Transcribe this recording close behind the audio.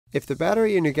If the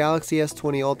battery in your Galaxy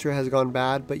S20 Ultra has gone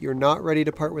bad but you're not ready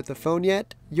to part with the phone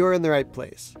yet, you're in the right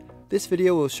place. This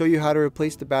video will show you how to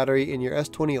replace the battery in your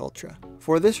S20 Ultra.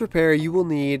 For this repair, you will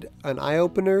need an eye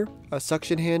opener, a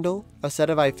suction handle, a set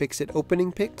of iFixit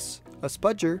opening picks, a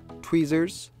spudger,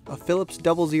 tweezers, a Phillips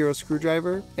 00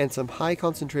 screwdriver, and some high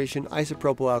concentration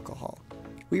isopropyl alcohol.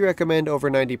 We recommend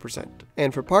over 90%.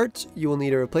 And for parts, you will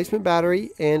need a replacement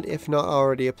battery and, if not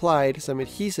already applied, some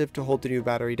adhesive to hold the new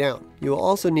battery down. You will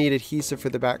also need adhesive for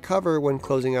the back cover when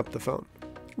closing up the phone.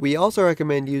 We also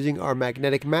recommend using our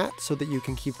magnetic mat so that you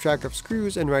can keep track of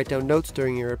screws and write down notes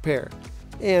during your repair,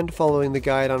 and following the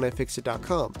guide on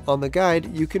iFixit.com. On the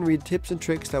guide, you can read tips and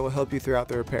tricks that will help you throughout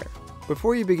the repair.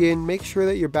 Before you begin, make sure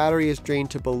that your battery is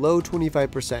drained to below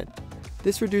 25%.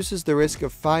 This reduces the risk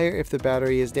of fire if the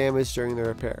battery is damaged during the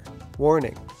repair.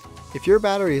 Warning: if your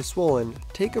battery is swollen,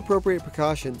 take appropriate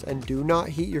precautions and do not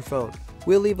heat your phone.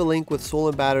 We'll leave a link with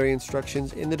swollen battery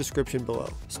instructions in the description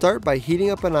below. Start by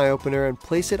heating up an eye opener and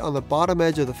place it on the bottom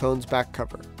edge of the phone's back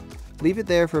cover. Leave it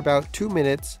there for about 2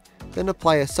 minutes, then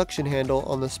apply a suction handle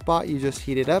on the spot you just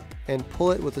heated up and pull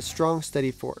it with a strong,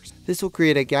 steady force. This will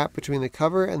create a gap between the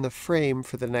cover and the frame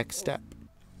for the next step.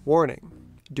 Warning: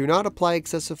 do not apply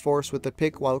excessive force with the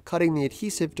pick while cutting the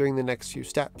adhesive during the next few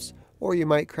steps, or you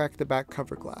might crack the back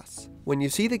cover glass. When you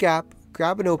see the gap,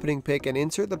 grab an opening pick and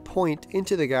insert the point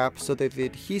into the gap so that the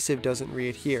adhesive doesn't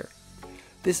re-adhere.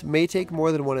 This may take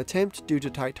more than one attempt due to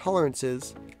tight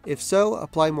tolerances. If so,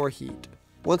 apply more heat.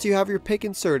 Once you have your pick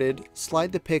inserted,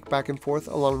 slide the pick back and forth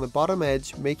along the bottom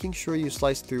edge, making sure you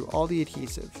slice through all the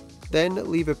adhesive.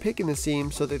 Then leave a pick in the seam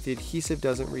so that the adhesive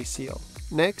doesn't reseal.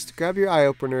 Next, grab your eye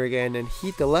opener again and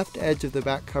heat the left edge of the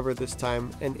back cover this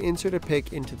time, and insert a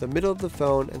pick into the middle of the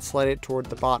phone and slide it toward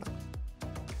the bottom.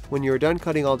 When you are done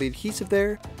cutting all the adhesive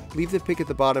there, leave the pick at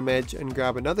the bottom edge and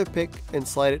grab another pick and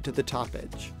slide it to the top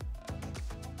edge.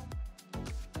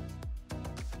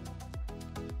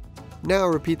 Now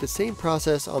repeat the same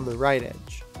process on the right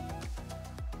edge.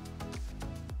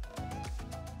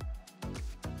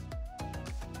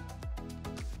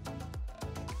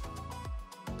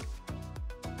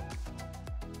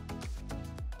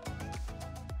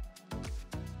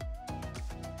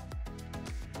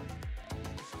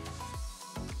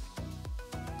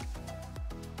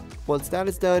 Once that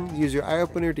is done, use your eye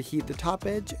opener to heat the top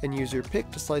edge and use your pick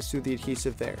to slice through the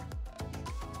adhesive there.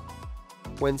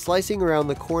 When slicing around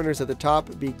the corners at the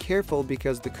top, be careful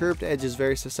because the curved edge is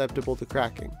very susceptible to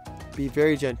cracking. Be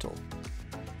very gentle.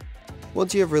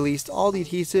 Once you have released all the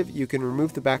adhesive, you can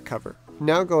remove the back cover.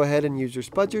 Now go ahead and use your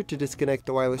spudger to disconnect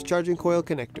the wireless charging coil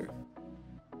connector.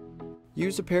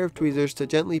 Use a pair of tweezers to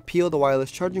gently peel the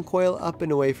wireless charging coil up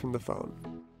and away from the phone.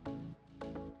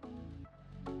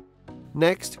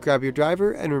 Next, grab your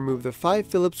driver and remove the 5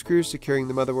 Phillips screws securing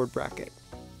the motherboard bracket.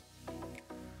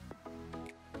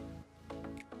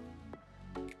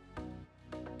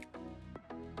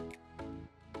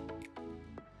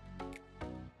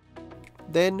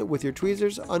 Then, with your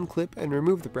tweezers, unclip and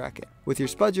remove the bracket. With your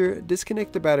spudger,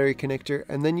 disconnect the battery connector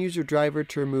and then use your driver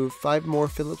to remove 5 more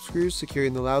Phillips screws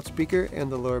securing the loudspeaker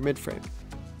and the lower midframe.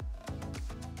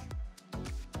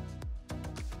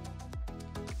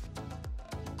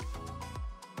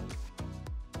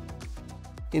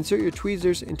 Insert your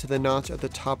tweezers into the notch at the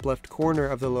top left corner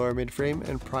of the lower midframe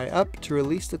and pry up to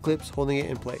release the clips holding it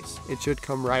in place. It should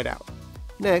come right out.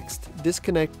 Next,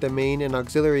 disconnect the main and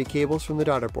auxiliary cables from the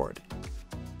daughter board.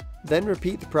 Then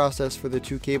repeat the process for the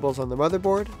 2 cables on the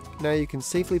motherboard. Now you can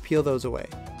safely peel those away.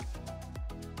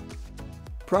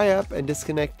 Pry up and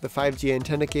disconnect the 5G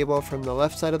antenna cable from the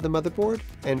left side of the motherboard.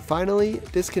 And finally,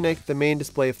 disconnect the main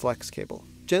display flex cable.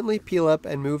 Gently peel up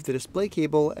and move the display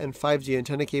cable and 5G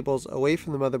antenna cables away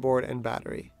from the motherboard and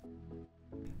battery.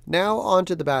 Now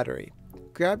onto the battery.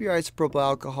 Grab your isopropyl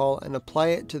alcohol and apply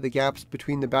it to the gaps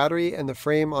between the battery and the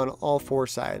frame on all 4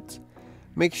 sides.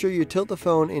 Make sure you tilt the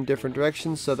phone in different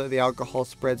directions so that the alcohol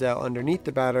spreads out underneath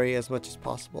the battery as much as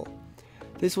possible.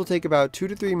 This will take about 2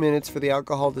 to 3 minutes for the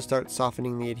alcohol to start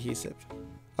softening the adhesive.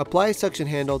 Apply a suction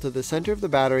handle to the center of the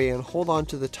battery and hold on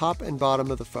to the top and bottom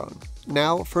of the phone.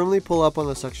 Now firmly pull up on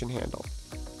the suction handle.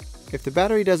 If the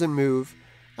battery doesn't move,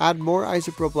 add more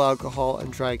isopropyl alcohol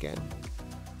and try again.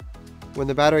 When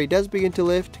the battery does begin to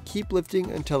lift, keep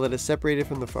lifting until it is separated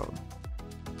from the phone.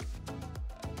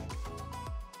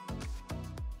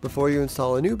 Before you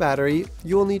install a new battery,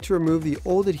 you will need to remove the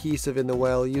old adhesive in the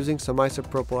well using some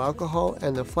isopropyl alcohol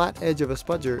and the flat edge of a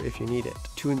spudger if you need it.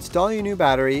 To install your new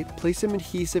battery, place some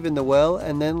adhesive in the well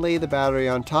and then lay the battery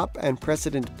on top and press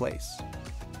it into place.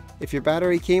 If your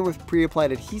battery came with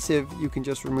pre-applied adhesive, you can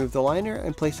just remove the liner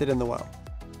and place it in the well.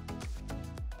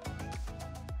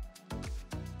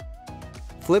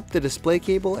 Flip the display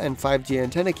cable and 5G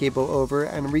antenna cable over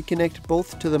and reconnect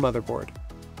both to the motherboard.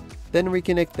 Then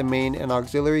reconnect the main and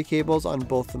auxiliary cables on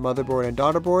both the motherboard and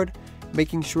daughter board,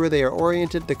 making sure they are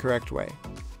oriented the correct way.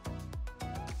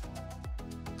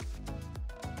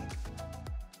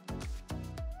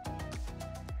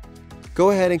 Go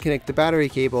ahead and connect the battery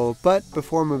cable, but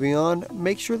before moving on,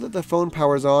 make sure that the phone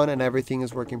powers on and everything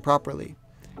is working properly.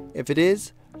 If it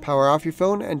is, power off your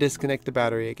phone and disconnect the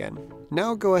battery again.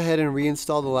 Now go ahead and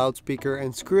reinstall the loudspeaker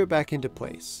and screw it back into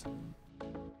place.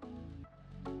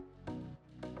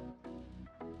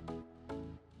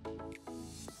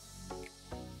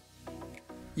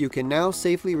 You can now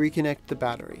safely reconnect the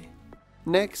battery.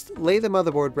 Next, lay the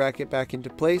motherboard bracket back into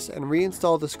place and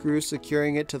reinstall the screws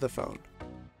securing it to the phone.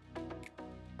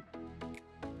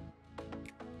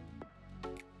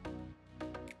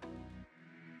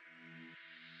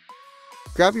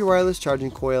 Grab your wireless charging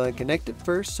coil and connect it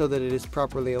first so that it is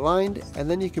properly aligned, and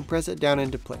then you can press it down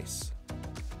into place.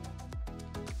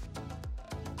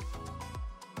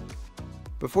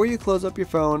 Before you close up your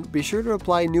phone, be sure to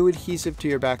apply new adhesive to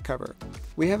your back cover.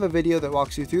 We have a video that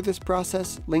walks you through this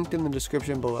process, linked in the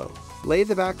description below. Lay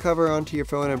the back cover onto your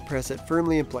phone and press it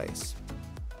firmly in place.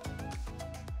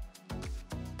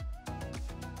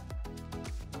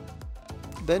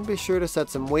 Then be sure to set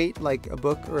some weight, like a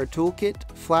book or a toolkit,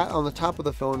 flat on the top of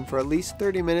the phone for at least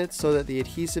 30 minutes so that the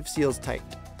adhesive seals tight.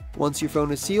 Once your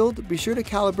phone is sealed, be sure to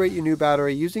calibrate your new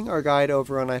battery using our guide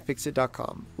over on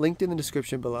iFixit.com, linked in the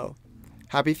description below.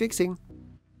 Happy fixing!